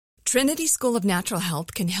Trinity School of Natural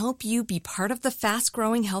Health can help you be part of the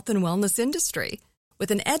fast-growing health and wellness industry.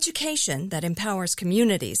 With an education that empowers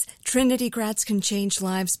communities, Trinity grads can change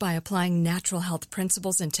lives by applying natural health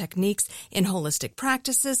principles and techniques in holistic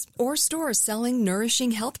practices or stores selling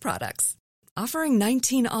nourishing health products. Offering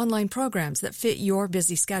 19 online programs that fit your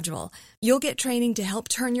busy schedule, you'll get training to help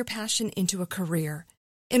turn your passion into a career.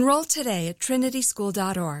 Enroll today at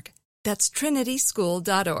trinityschool.org. That's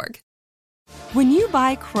trinityschool.org. When you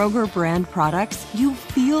buy Kroger brand products, you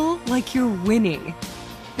feel like you're winning.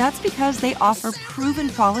 That's because they offer proven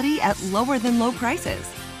quality at lower than low prices.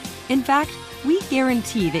 In fact, we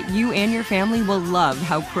guarantee that you and your family will love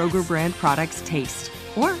how Kroger brand products taste,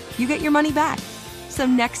 or you get your money back. So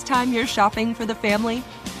next time you're shopping for the family,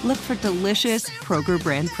 look for delicious Kroger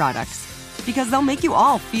brand products, because they'll make you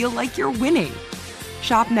all feel like you're winning.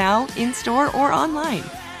 Shop now, in-store, or online.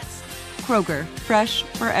 Kroger, fresh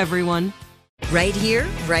for everyone. Right here,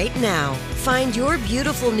 right now. Find your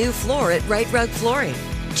beautiful new floor at Right Rug Flooring.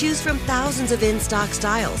 Choose from thousands of in-stock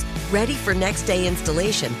styles, ready for next day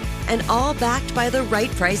installation, and all backed by the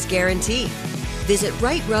right price guarantee. Visit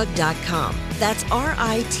rightrug.com. That's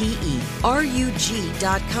RITERUG.com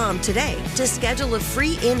today to schedule a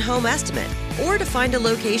free in-home estimate or to find a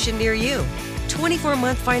location near you.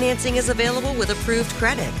 24-month financing is available with approved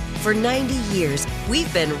credit. For 90 years,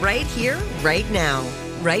 we've been right here, right now.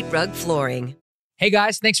 Right Rug Flooring. Hey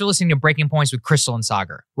guys, thanks for listening to Breaking Points with Crystal and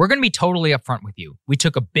Sagar. We're going to be totally upfront with you. We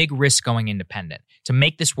took a big risk going independent. To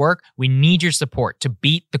make this work, we need your support to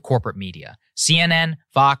beat the corporate media. CNN,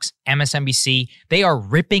 Fox, MSNBC, they are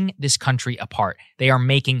ripping this country apart. They are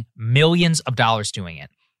making millions of dollars doing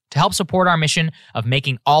it. To help support our mission of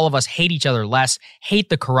making all of us hate each other less, hate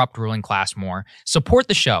the corrupt ruling class more, support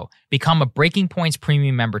the show. Become a Breaking Points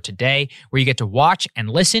premium member today, where you get to watch and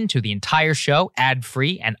listen to the entire show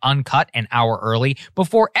ad-free and uncut an hour early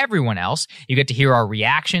before everyone else. You get to hear our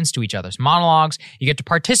reactions to each other's monologues. You get to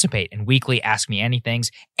participate in weekly Ask Me Anythings.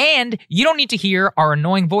 And you don't need to hear our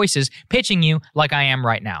annoying voices pitching you like I am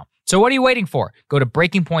right now. So what are you waiting for? Go to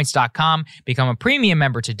breakingpoints.com, become a premium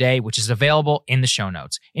member today, which is available in the show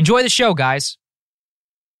notes. Enjoy the show, guys.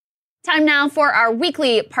 Time now for our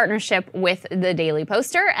weekly partnership with the Daily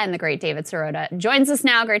Poster, and the great David Sirota joins us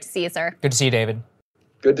now. Great to see you, sir. Good to see you, David.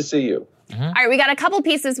 Good to see you. Mm-hmm. All right, we got a couple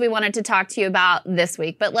pieces we wanted to talk to you about this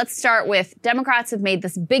week, but let's start with Democrats have made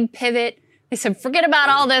this big pivot. They said, forget about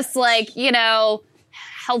all this,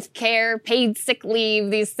 healthcare, paid sick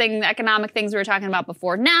leave, these things, economic things we were talking about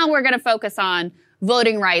before. Now we're going to focus on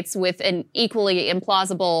voting rights with an equally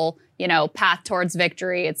implausible, path towards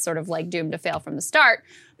victory. It's sort of like doomed to fail from the start.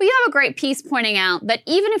 But you have a great piece pointing out that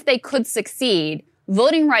even if they could succeed,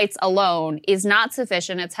 voting rights alone is not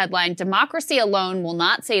sufficient. It's headlined, "Democracy alone will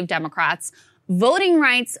not save Democrats. Voting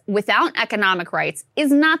rights without economic rights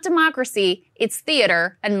is not democracy. It's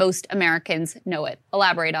theater, and most Americans know it."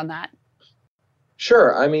 Elaborate on that.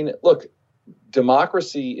 Sure. I mean, look,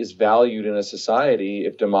 democracy is valued in a society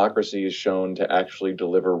if democracy is shown to actually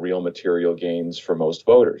deliver real material gains for most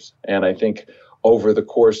voters. And I think over the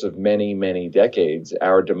course of many, many decades,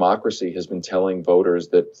 our democracy has been telling voters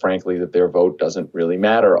that, frankly, that their vote doesn't really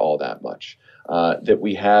matter all that much. That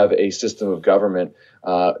we have a system of government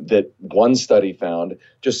that one study found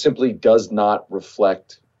just simply does not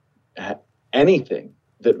reflect anything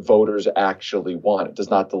that voters actually want. It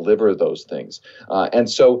does not deliver those things. And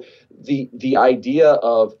so the idea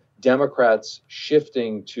of Democrats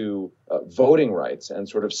shifting to voting rights and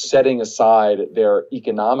sort of setting aside their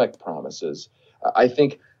economic promises, I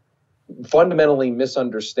think fundamentally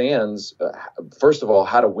misunderstands, first of all,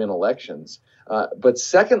 how to win elections. But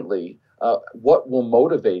secondly, what will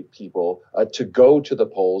motivate people to go to the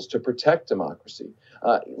polls to protect democracy.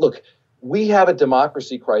 Look, we have a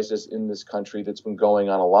democracy crisis in this country that's been going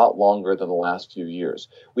on a lot longer than the last few years.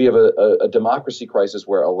 We have a democracy crisis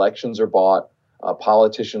where elections are bought,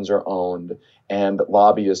 politicians are owned, and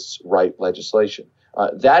lobbyists write legislation.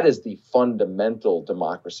 That is the fundamental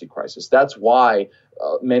democracy crisis. That's why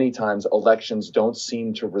many times elections don't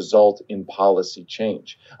seem to result in policy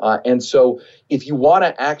change. And so if you want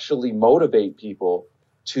to actually motivate people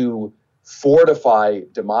to fortify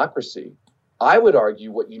democracy, I would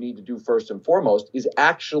argue what you need to do first and foremost is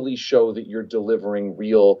actually show that you're delivering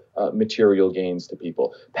real material gains to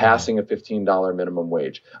people, passing a $15 minimum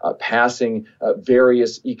wage, passing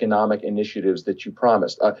various economic initiatives that you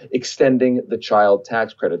promised, extending the child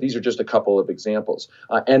tax credit. These are just a couple of examples.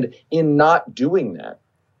 And in not doing that,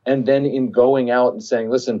 and then in going out and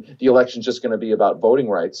saying, listen, the election's just going to be about voting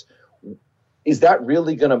rights, is that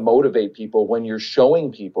really going to motivate people when you're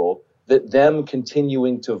showing people that them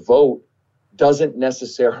continuing to vote doesn't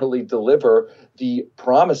necessarily deliver the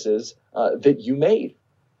promises that you made.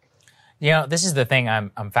 This is the thing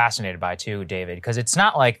I'm fascinated by too, David, because it's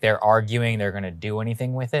not like they're arguing they're going to do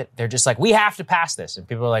anything with it. They're just like, we have to pass this. And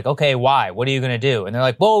people are like, okay, why? What are you going to do? And they're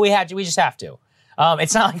like, well, we just have to.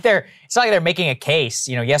 It's not like they're making a case.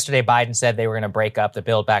 Yesterday Biden said they were going to break up the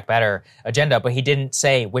Build Back Better agenda, but he didn't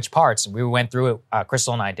say which parts. We went through it,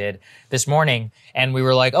 Crystal and I did this morning, and we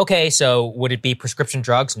were like, okay, so would it be prescription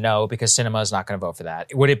drugs? No, because Sinema is not going to vote for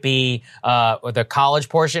that. Would it be the college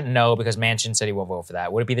portion? No, because Manchin said he won't vote for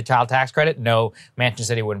that. Would it be the child tax credit? No, Manchin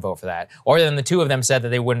said he wouldn't vote for that. Or then the two of them said that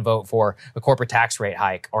they wouldn't vote for a corporate tax rate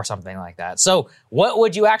hike or something like that. So what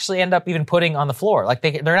would you actually end up even putting on the floor? Like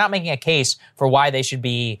they're not making a case for why they should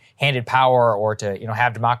be handed power or to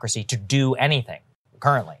have democracy to do anything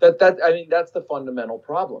currently. That's the fundamental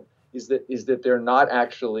problem is that they're not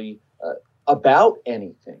actually about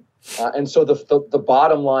anything, and so the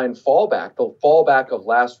bottom line fallback, the fallback of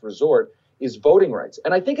last resort, is voting rights.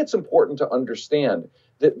 And I think it's important to understand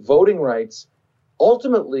that voting rights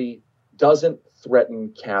ultimately doesn't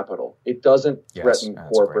threaten capital. It doesn't threaten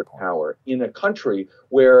corporate power in a country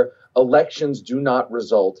where elections do not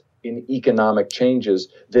result in economic changes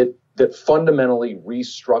that fundamentally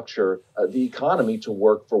restructure the economy to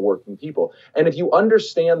work for working people. And if you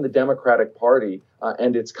understand the Democratic Party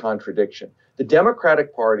and its contradiction, the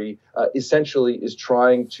Democratic Party essentially is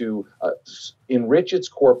trying to enrich its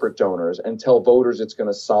corporate donors and tell voters it's going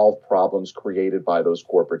to solve problems created by those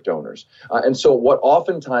corporate donors. And so what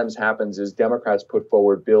oftentimes happens is Democrats put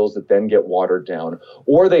forward bills that then get watered down,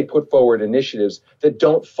 or they put forward initiatives that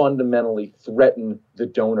don't fundamentally threaten the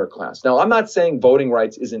donor class. Now, I'm not saying voting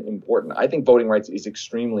rights isn't important. I think voting rights is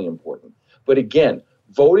extremely important. But again,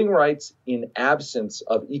 voting rights in absence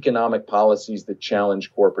of economic policies that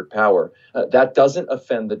challenge corporate power, that doesn't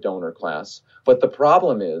offend the donor class. But the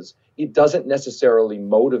problem is it doesn't necessarily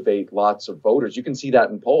motivate lots of voters. You can see that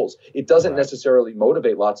in polls. It doesn't necessarily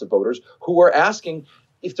motivate lots of voters who are asking,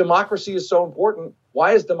 if democracy is so important,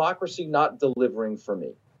 why is democracy not delivering for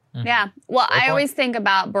me? Mm-hmm. Yeah. Well, I always think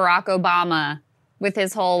about Barack Obama with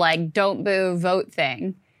his whole don't boo, vote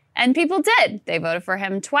thing. And people did. They voted for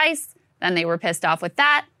him twice. Then they were pissed off with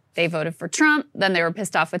that. They voted for Trump. Then they were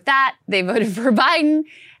pissed off with that. They voted for Biden.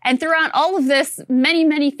 And throughout all of this, many,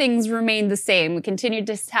 many things remained the same. We continued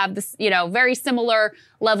to have this, very similar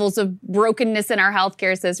levels of brokenness in our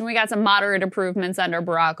healthcare system. We got some moderate improvements under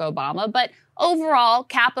Barack Obama. But overall,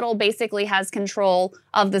 capital basically has control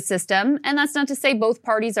of the system. And that's not to say both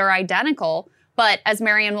parties are identical. But as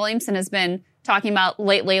Marianne Williamson has been talking about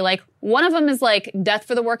lately, one of them is death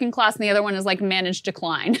for the working class and the other one is managed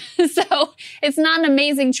decline. So it's not an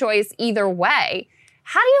amazing choice either way.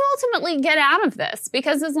 How do you ultimately get out of this?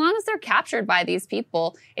 Because as long as they're captured by these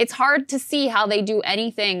people, it's hard to see how they do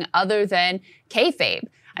anything other than kayfabe.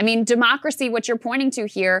 I mean, democracy, what you're pointing to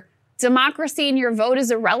here, democracy and your vote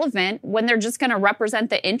is irrelevant when they're just going to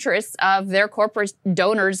represent the interests of their corporate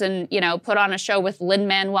donors and, put on a show with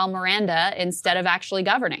Lin-Manuel Miranda instead of actually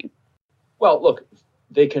governing. Well, look,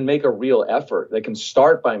 they can make a real effort. They can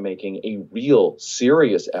start by making a real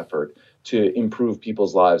serious effort to improve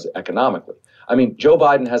people's lives economically. I mean, Joe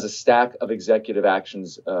Biden has a stack of executive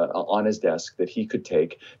actions on his desk that he could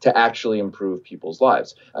take to actually improve people's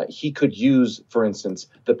lives. He could use, for instance,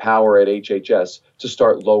 the power at HHS to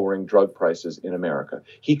start lowering drug prices in America.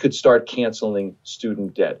 He could start canceling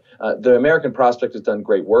student debt. The American Prospect has done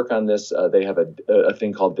great work on this. They have a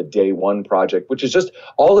thing called the Day One Project, which is just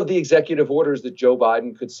all of the executive orders that Joe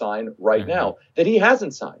Biden could sign right now that he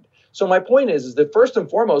hasn't signed. So my point is that first and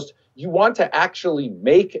foremost, you want to actually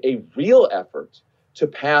make a real effort to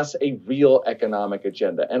pass a real economic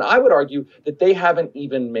agenda. And I would argue that they haven't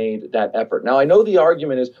even made that effort. Now, I know the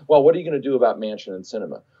argument is, well, what are you going to do about Manchin and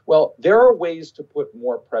Sinema? Well, there are ways to put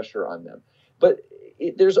more pressure on them. But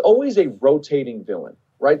there's always a rotating villain,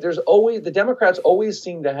 right? The Democrats always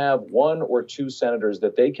seem to have one or two senators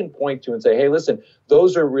that they can point to and say, hey, listen,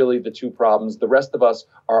 those are really the two problems. The rest of us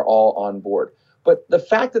are all on board. But the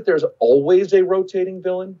fact that there's always a rotating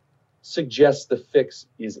villain suggests the fix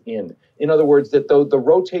is in. In other words, that the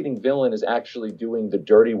rotating villain is actually doing the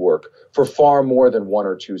dirty work for far more than one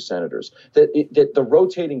or two senators. That the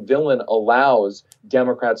rotating villain allows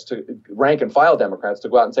Democrats rank and file Democrats to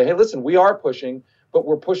go out and say, hey, listen, we are pushing, but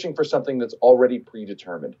we're pushing for something that's already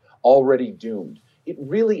predetermined, already doomed. It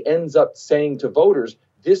really ends up saying to voters,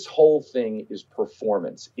 this whole thing is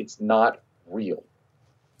performance. It's not real.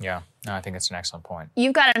 Yeah, no, I think it's an excellent point.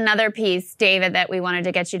 You've got another piece, David, that we wanted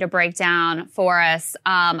to get you to break down for us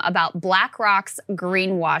about BlackRock's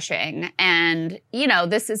greenwashing. And, you know,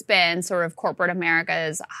 this has been sort of corporate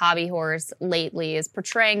America's hobby horse lately, is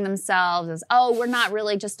portraying themselves as, oh, we're not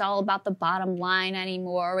really just all about the bottom line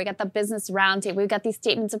anymore. We got the business roundtable. We've got these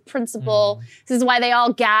statements of principle. This is why they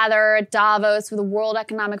all gather at Davos for the World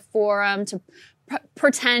Economic Forum to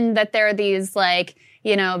pretend that they're these, like,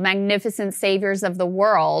 you know, magnificent saviors of the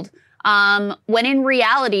world. When in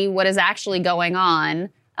reality, what is actually going on,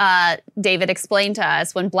 David explained to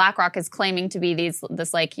us, when BlackRock is claiming to be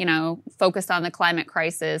this like, you know, focused on the climate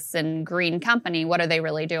crisis and green company, what are they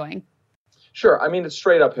really doing? Sure. I mean, it's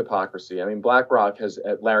straight up hypocrisy. I mean, BlackRock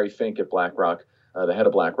Larry Fink at BlackRock, the head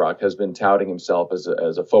of BlackRock, has been touting himself as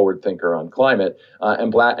a forward thinker on climate,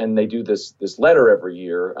 and they do this letter every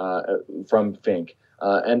year from Fink.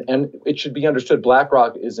 And it should be understood,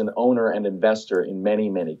 BlackRock is an owner and investor in many,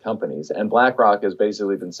 many companies. And BlackRock has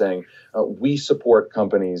basically been saying, we support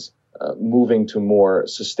companies moving to more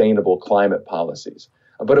sustainable climate policies.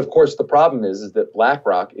 But of course, the problem is that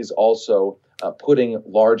BlackRock is also putting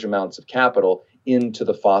large amounts of capital into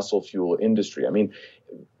the fossil fuel industry. I mean,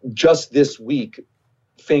 just this week,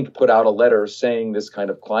 Fink put out a letter saying this kind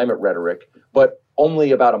of climate rhetoric, but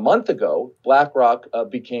only about a month ago, BlackRock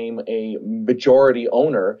became a majority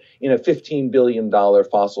owner in a $15 billion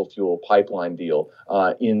fossil fuel pipeline deal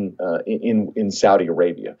in Saudi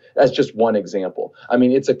Arabia. That's just one example. I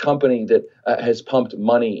mean, it's a company that has pumped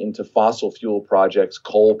money into fossil fuel projects,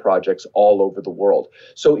 coal projects all over the world.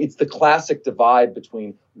 So it's the classic divide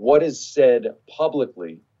between what is said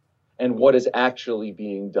publicly and what is actually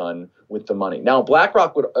being done with the money. Now,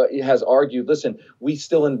 BlackRock has argued, listen, we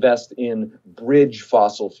still invest in bridge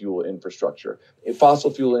fossil fuel infrastructure,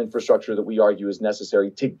 fossil fuel infrastructure that we argue is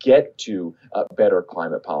necessary to get to better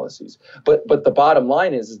climate policies. But the bottom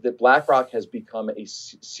line is that BlackRock has become a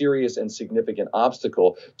serious and significant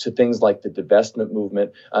obstacle to things like the divestment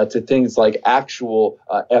movement, to things like actual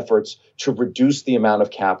efforts to reduce the amount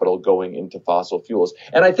of capital going into fossil fuels.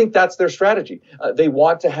 And I think that's their strategy. They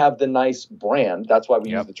want to have the nice brand. That's why we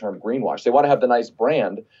use the term greenwash. They want to have the nice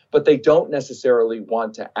brand, but they don't necessarily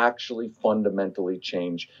want to actually fundamentally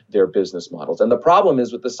change their business models. And the problem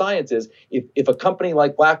is with the science is if a company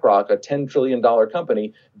like BlackRock, a $10 trillion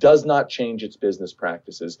company, does not change its business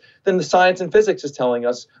practices, then the science and physics is telling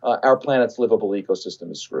us our planet's livable ecosystem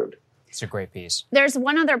is screwed. It's a great piece. There's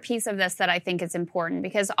one other piece of this that I think is important,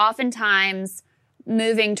 because oftentimes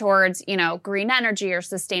moving towards, you know, green energy or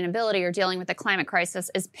sustainability or dealing with the climate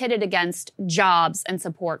crisis is pitted against jobs and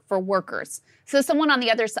support for workers. So someone on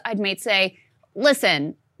the other side might say,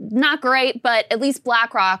 listen, not great, but at least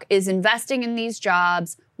BlackRock is investing in these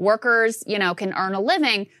jobs. Workers, you know, can earn a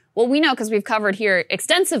living. Well, we know, because we've covered here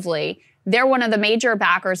extensively, they're one of the major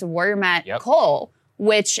backers of Warrior Met Coal,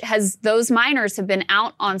 which those miners have been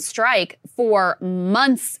out on strike for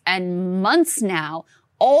months and months now.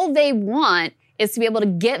 All they want is to be able to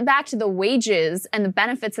get back to the wages and the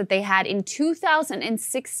benefits that they had in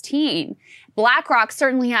 2016. BlackRock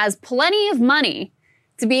certainly has plenty of money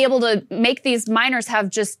to be able to make these miners have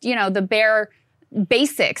just, you know, the bare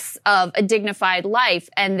basics of a dignified life.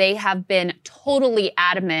 And they have been totally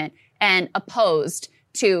adamant and opposed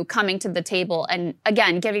to coming to the table and,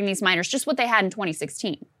 again, giving these miners just what they had in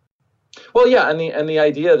 2016. Well, yeah, and the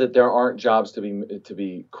idea that there aren't jobs to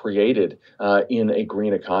be created in a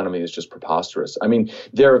green economy is just preposterous. I mean,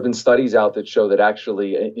 there have been studies out that show that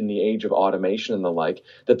actually, in the age of automation and the like,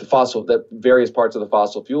 that various parts of the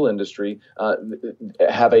fossil fuel industry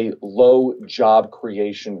have a low job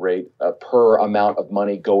creation rate per amount of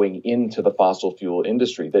money going into the fossil fuel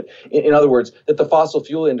industry. That, in other words, that the fossil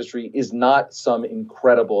fuel industry is not some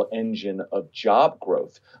incredible engine of job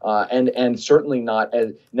growth, and certainly not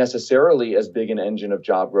as necessarily as big an engine of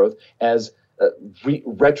job growth as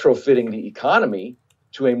retrofitting the economy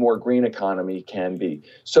to a more green economy can be.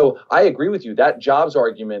 So I agree with you. That jobs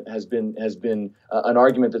argument has been an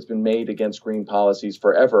argument that's been made against green policies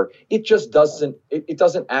forever. It just doesn't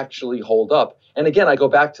actually hold up. And again, I go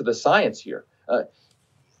back to the science here.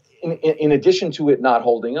 In addition to it not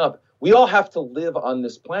holding up, we all have to live on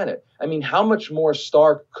this planet. I mean, how much more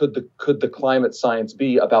stark could the climate science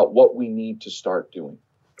be about what we need to start doing?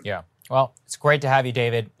 Yeah. Well, it's great to have you,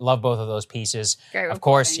 David. Love both of those pieces. Great of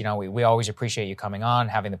course, you know, we always appreciate you coming on,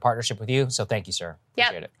 having the partnership with you. So thank you, sir.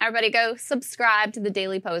 Appreciate it. Everybody go subscribe to the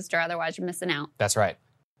Daily Poster. Otherwise, you're missing out. That's right.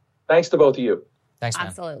 Thanks to both of you. Thanks, man.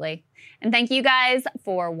 Absolutely. And thank you guys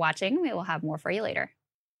for watching. We will have more for you later.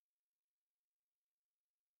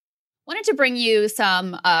 Wanted to bring you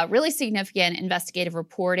some really significant investigative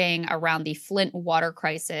reporting around the Flint water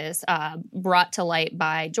crisis brought to light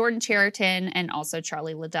by Jordan Chariton and also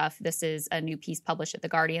Charlie LaDuff. This is a new piece published at The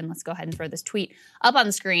Guardian. Let's go ahead and throw this tweet up on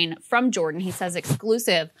the screen from Jordan. He says,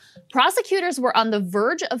 exclusive, prosecutors were on the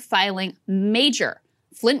verge of filing major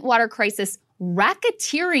Flint water crisis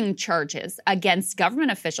racketeering charges against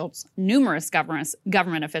government officials, numerous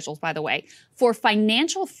government officials, by the way, for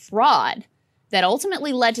financial fraud that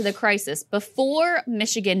ultimately led to the crisis before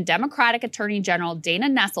Michigan Democratic Attorney General Dana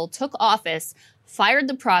Nessel took office, fired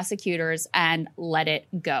the prosecutors, and let it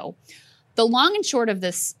go. The long and short of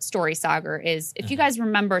this story, Sagar, is if you guys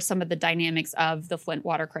remember some of the dynamics of the Flint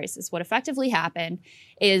water crisis, what effectively happened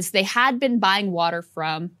is they had been buying water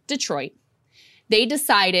from Detroit. They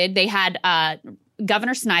decided they had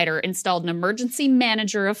Governor Snyder installed an emergency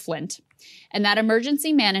manager of Flint. And that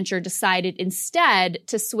emergency manager decided instead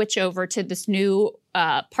to switch over to this new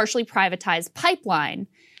partially privatized pipeline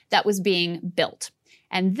that was being built.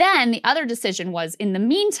 And then the other decision was, in the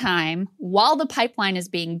meantime, while the pipeline is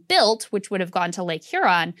being built, which would have gone to Lake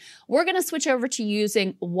Huron, we're going to switch over to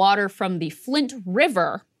using water from the Flint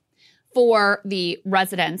River for the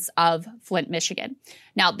residents of Flint, Michigan.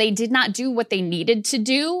 Now, they did not do what they needed to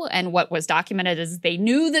do, and what was documented is they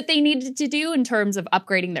knew that they needed to do in terms of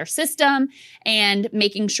upgrading their system and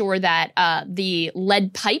making sure that the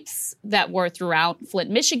lead pipes that were throughout Flint,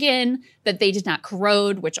 Michigan, that they did not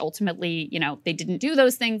corrode, which ultimately, they didn't do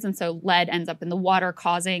those things, and so lead ends up in the water,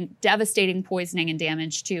 causing devastating poisoning and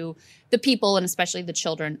damage to the people and especially the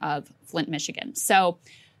children of Flint, Michigan. So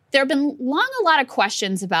there have been a lot of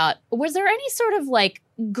questions about, was there any sort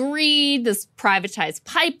of greed, this privatized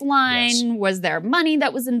pipeline? Yes. Was there money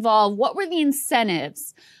that was involved? What were the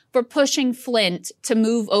incentives for pushing Flint to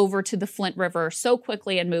move over to the Flint River so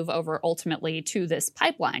quickly and move over ultimately to this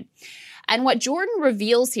pipeline? And what Jordan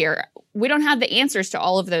reveals here, we don't have the answers to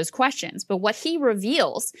all of those questions, but what he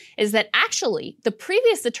reveals is that actually the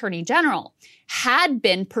previous attorney general had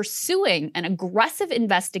been pursuing an aggressive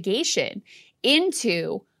investigation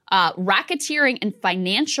into racketeering and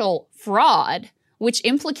financial fraud, which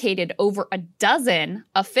implicated over a dozen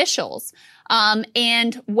officials.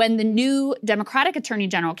 And when the new Democratic Attorney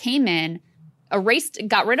General came in,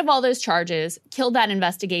 got rid of all those charges, killed that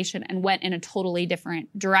investigation, and went in a totally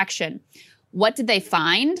different direction. What did they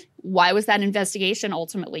find? Why was that investigation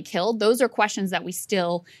ultimately killed? Those are questions that we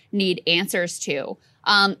still need answers to.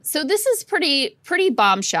 So this is pretty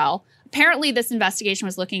bombshell. Apparently, this investigation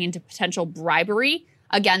was looking into potential bribery.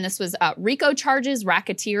 Again, this was RICO charges,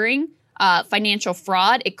 racketeering, financial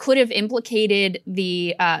fraud. It could have implicated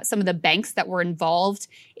some of the banks that were involved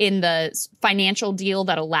in the financial deal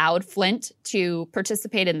that allowed Flint to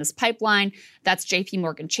participate in this pipeline. That's JP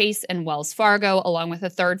Morgan Chase and Wells Fargo, along with a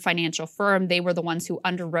third financial firm. They were the ones who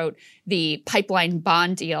underwrote the pipeline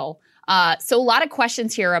bond deal. So a lot of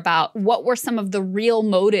questions here about what were some of the real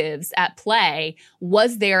motives at play.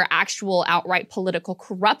 Was there actual outright political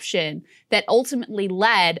corruption that ultimately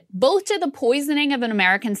led both to the poisoning of an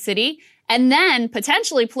American city and then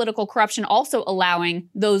potentially political corruption also allowing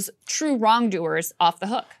those true wrongdoers off the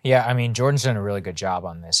hook? Yeah, I mean, Jordan's done a really good job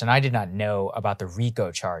on this. And I did not know about the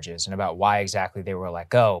RICO charges and about why exactly they were let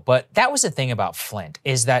go. But that was the thing about Flint,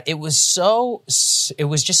 is that it was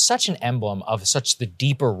just such an emblem of such the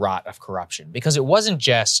deeper rot of corruption, because it wasn't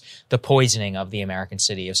just the poisoning of the American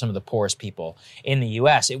city, of some of the poorest people in the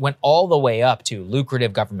U.S. It went all the way up to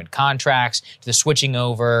lucrative government contracts, to the switching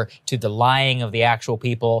over, to the lying of the actual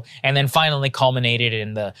people, and then finally culminated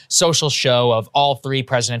in the social show of all three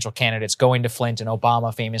presidential candidates going to Flint and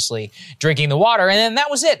Obama famously drinking the water. And then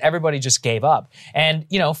that was it. Everybody just gave up. And,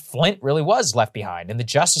 Flint really was left behind. And the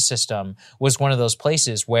justice system was one of those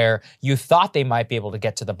places where you thought they might be able to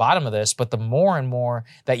get to the bottom of this. But the more and more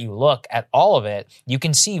that you look at all of it, you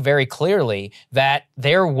can see very clearly that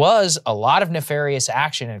there was a lot of nefarious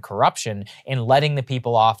action and corruption in letting the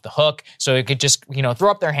people off the hook. So it could just,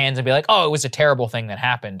 throw up their hands and be like, oh, it was a terrible thing that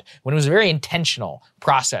happened, when it was a very intentional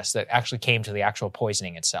process that actually came to the actual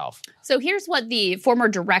poisoning itself. So here's what the former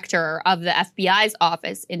director of the FBI's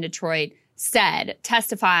office in Detroit said,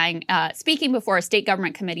 testifying, speaking before a state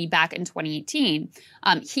government committee back in 2018.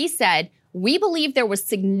 He said, "We believe there was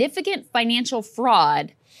significant financial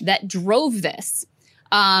fraud that drove this."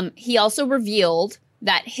 He also revealed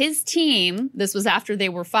that his team, this was after they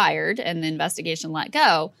were fired and the investigation let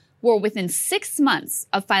go, were within 6 months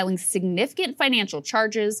of filing significant financial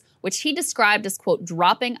charges, which he described as, quote,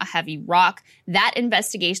 dropping a heavy rock. That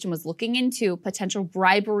investigation was looking into potential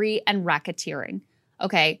bribery and racketeering.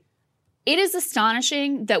 Okay, it is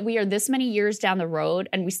astonishing that we are this many years down the road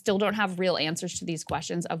and we still don't have real answers to these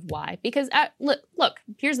questions of why. Because look,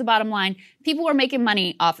 here's the bottom line. People were making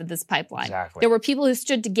money off of this pipeline. Exactly. There were people who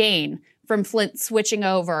stood to gain from Flint switching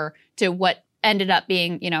over to what ended up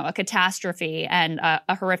being, a catastrophe and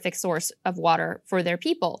a horrific source of water for their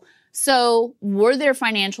people. So were there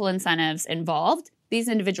financial incentives involved? These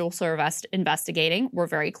individuals who are investigating were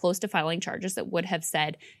very close to filing charges that would have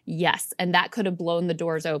said yes. And that could have blown the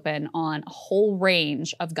doors open on a whole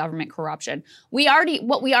range of government corruption.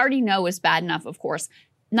 What we already know is bad enough, of course.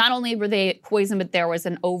 Not only were they poisoned, but there was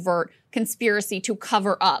an overt conspiracy to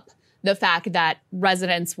cover up the fact that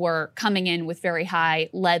residents were coming in with very high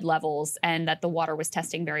lead levels and that the water was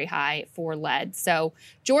testing very high for lead. So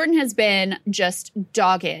Jordan has been just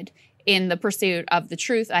dogged in the pursuit of the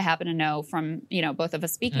truth. I happen to know from, both of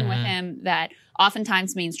us speaking with him that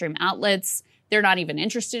oftentimes mainstream outlets, they're not even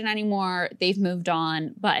interested anymore. They've moved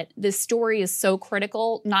on. But this story is so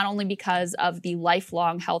critical, not only because of the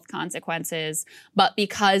lifelong health consequences, but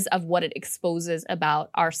because of what it exposes about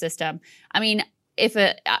our system. I mean,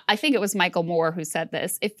 I think it was Michael Moore who said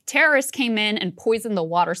this, if terrorists came in and poisoned the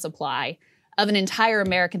water supply of an entire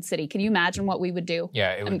American city, can you imagine what we would do?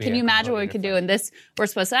 Yeah, it would be. Can you imagine what we could do? And this, we're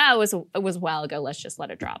supposed to, it was a while ago, let's just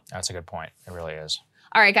let it drop. That's a good point. It really is.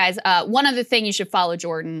 All right, guys. One other thing you should follow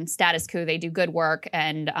Jordan, Status Coup. They do good work,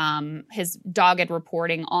 and his dogged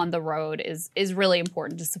reporting on the road is really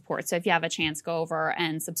important to support. So if you have a chance, go over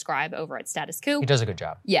and subscribe over at Status Coup. He does a good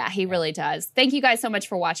job. Yeah, he really does. Thank you guys so much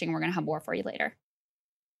for watching. We're going to have more for you later.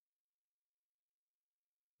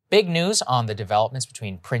 Big news on the developments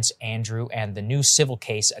between Prince Andrew and the new civil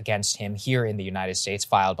case against him here in the United States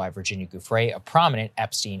filed by Virginia Giuffre, a prominent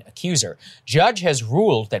Epstein accuser. Judge has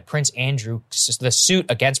ruled that the suit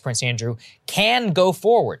against Prince Andrew can go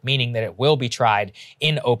forward, meaning that it will be tried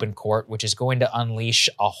in open court, which is going to unleash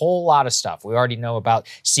a whole lot of stuff. We already know about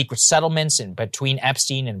secret settlements between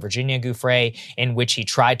Epstein and Virginia Giuffre, in which he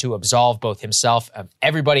tried to absolve both himself and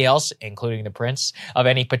everybody else, including the prince, of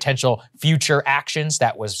any potential future actions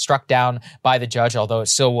that was struck down by the judge, although it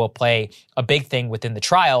still will play a big thing within the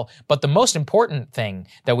trial. But the most important thing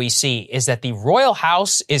that we see is that the royal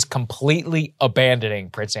house is completely abandoning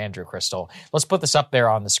Prince Andrew, Crystal. Let's put this up there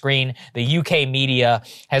on the screen. The UK media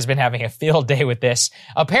has been having a field day with this.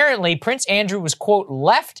 Apparently, Prince Andrew was, quote,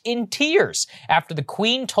 left in tears after the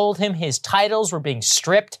Queen told him his titles were being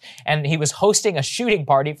stripped and he was hosting a shooting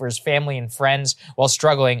party for his family and friends while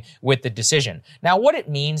struggling with the decision. Now, what it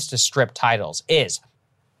means to strip titles is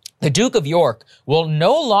the Duke of York will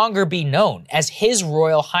no longer be known as His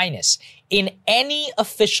Royal Highness in any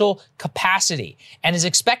official capacity and is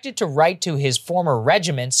expected to write to his former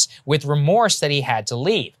regiments with remorse that he had to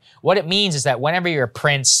leave. What it means is that whenever you're a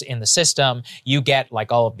prince in the system, you get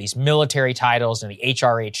like all of these military titles, and the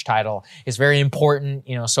HRH title is very important,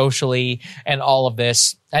 socially and all of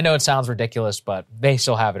this. I know it sounds ridiculous, but they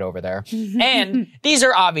still have it over there. And these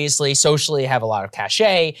are obviously socially have a lot of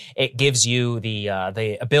cachet. It gives you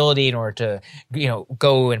the ability in order to,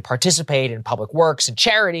 go and participate in public works and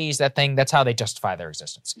charities, that's how they justify their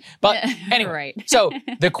existence. But anyway, right. So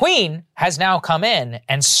the Queen has now come in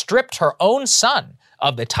and stripped her own son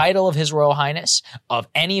of the title of His Royal Highness, of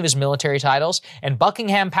any of his military titles, and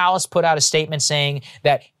Buckingham Palace put out a statement saying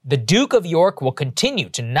that the Duke of York will continue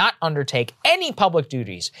to not undertake any public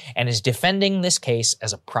duties and is defending this case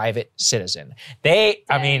as a private citizen.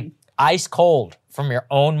 Ice cold from your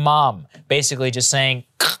own mom, basically just saying,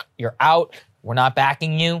 you're out, we're not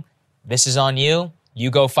backing you, this is on you, you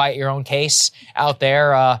go fight your own case out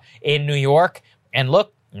there in New York, and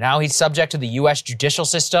look, now he's subject to the U.S. judicial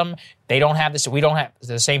system. They don't have this. We don't have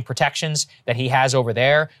the same protections that he has over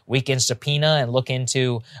there. We can subpoena and look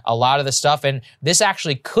into a lot of the stuff. And this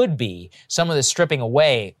actually could be some of the stripping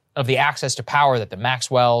away of the access to power that the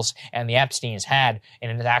Maxwells and the Epsteins had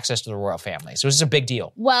in his access to the royal family. So this is a big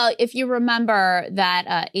deal. Well, if you remember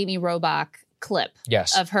that Amy Robach clip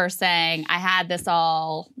of her saying, I had this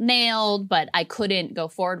all nailed, but I couldn't go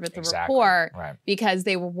forward with the report because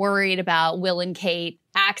they were worried about Will and Kate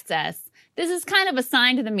access. This is kind of a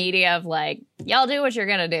sign to the media of like, y'all do what you're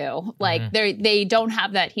going to do. Like they don't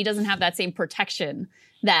have that. He doesn't have that same protection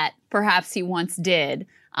that perhaps he once did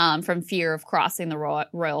from fear of crossing the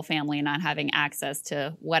royal family and not having access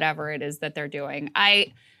to whatever it is that they're doing.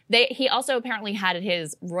 He also apparently had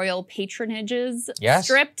his royal patronages Yes.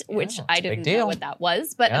 stripped, which Yeah, I it's a big didn't deal. know what that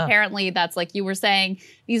was. But Yeah. apparently that's like you were saying,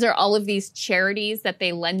 these are all of these charities that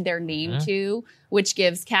they lend their name to, which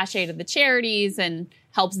gives cachet to the charities and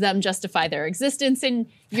helps them justify their existence, in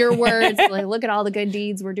your words. Like, look at all the good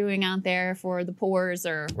deeds we're doing out there for the poors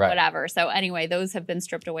or whatever. So anyway, those have been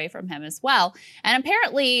stripped away from him as well. And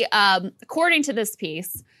apparently, according to this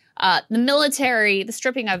piece, the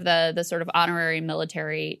stripping of the sort of honorary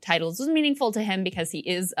military titles was meaningful to him because he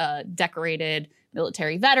is a decorated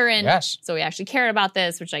military veteran. Yes. So he actually cared about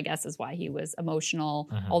this, which I guess is why he was emotional,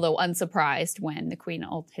 although unsurprised when the queen,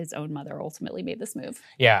 his own mother, ultimately made this move.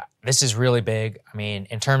 Yeah, this is really big. I mean,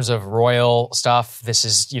 in terms of royal stuff, this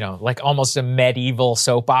is, like almost a medieval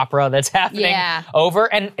soap opera that's happening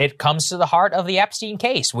over. And it comes to the heart of the Epstein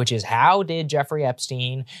case, which is how did Jeffrey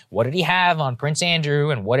Epstein, what did he have on Prince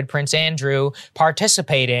Andrew, and what did Prince Andrew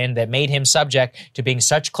participate in that made him subject to being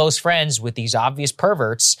such close friends with these obvious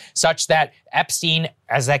perverts, such that Epstein,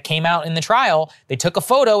 as that came out in the trial, they took a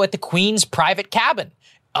photo at the Queen's private cabin.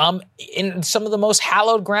 In some of the most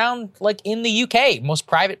hallowed ground, like in the UK, most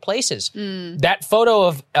private places. That photo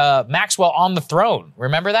of Maxwell on the throne,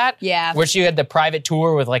 remember that? Yeah. Where she had the private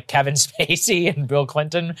tour with like Kevin Spacey and Bill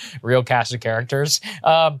Clinton, real cast of characters.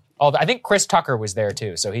 Although I think Chris Tucker was there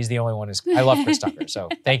too, so he's the only one I love Chris Tucker, so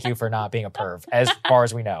thank you for not being a perv, as far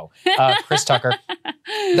as we know. Chris Tucker,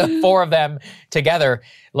 the four of them together,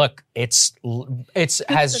 look, it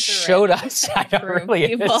has showed us, I know, it really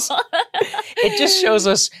is. It just shows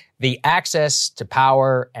us the access to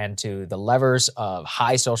power and to the levers of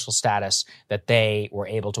high social status that they were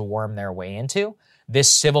able to worm their way into. This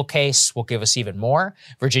civil case will give us even more.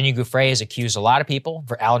 Virginia Giuffre has accused a lot of people,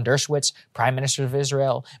 for Alan Dershowitz, Prime Minister of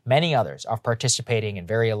Israel, many others, of participating in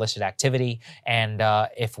very illicit activity. And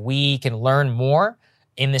if we can learn more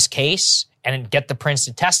in this case and get the prince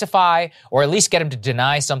to testify, or at least get him to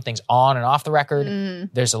deny some things on and off the record,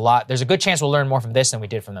 there's a good chance we'll learn more from this than we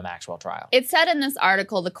did from the Maxwell trial. It said in this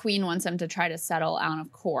article the queen wants him to try to settle out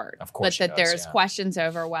of court. Of course, but that there's questions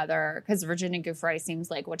over whether, because Virginia Giuffre seems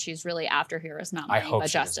like what she's really after here is not money but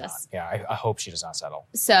justice. I hope she does not settle.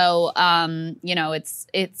 So,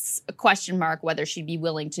 it's a question mark whether she'd be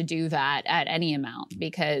willing to do that at any amount,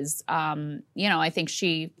 because, I think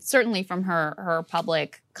she, certainly from her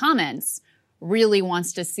public comments, really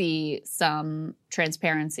wants to see some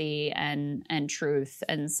transparency and truth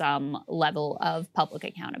and some level of public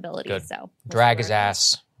accountability. Good. So drag his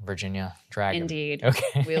ass, Virginia. Drag him. Indeed.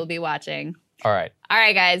 Okay. We'll be watching. All right. All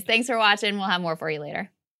right, guys. Thanks for watching. We'll have more for you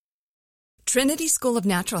later. Trinity School of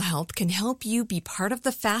Natural Health can help you be part of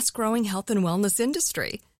the fast-growing health and wellness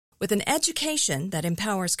industry. With an education that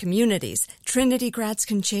empowers communities, Trinity grads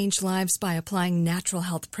can change lives by applying natural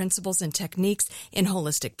health principles and techniques in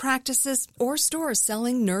holistic practices or stores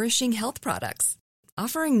selling nourishing health products.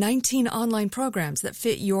 Offering 19 online programs that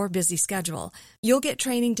fit your busy schedule, you'll get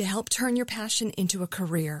training to help turn your passion into a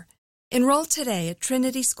career. Enroll today at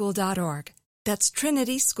trinityschool.org. That's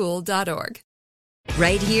trinityschool.org.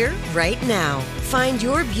 Right here, right now. Find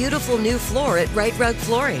your beautiful new floor at Right Rug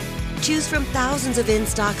Flooring. Choose from thousands of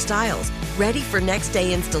in-stock styles, ready for next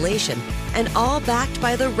day installation, and all backed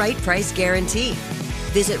by the right price guarantee.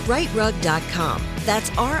 Visit rightrug.com. That's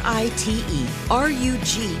RITERUG.com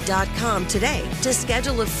today to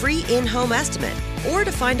schedule a free in-home estimate or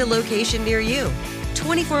to find a location near you.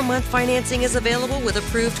 24-month financing is available with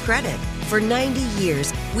approved credit. For 90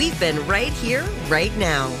 years, we've been right here, right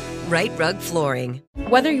now. Right Rug Flooring.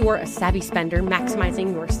 Whether you're a savvy spender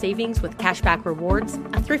maximizing your savings with cashback rewards,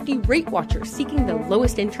 a thrifty rate watcher seeking the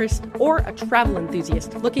lowest interest, or a travel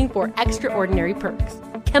enthusiast looking for extraordinary perks,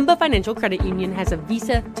 Kemba Financial Credit Union has a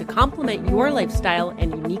visa to complement your lifestyle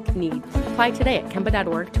and unique needs. Apply today at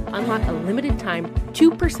Kemba.org to unlock a limited time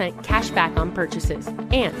 2% cash back on purchases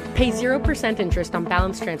and pay 0% interest on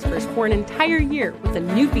balance transfers for an entire year with a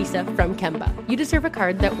new visa from Kemba. You deserve a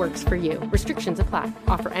card that works for you. Restrictions apply.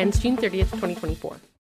 Offer ends June 30th, 2024.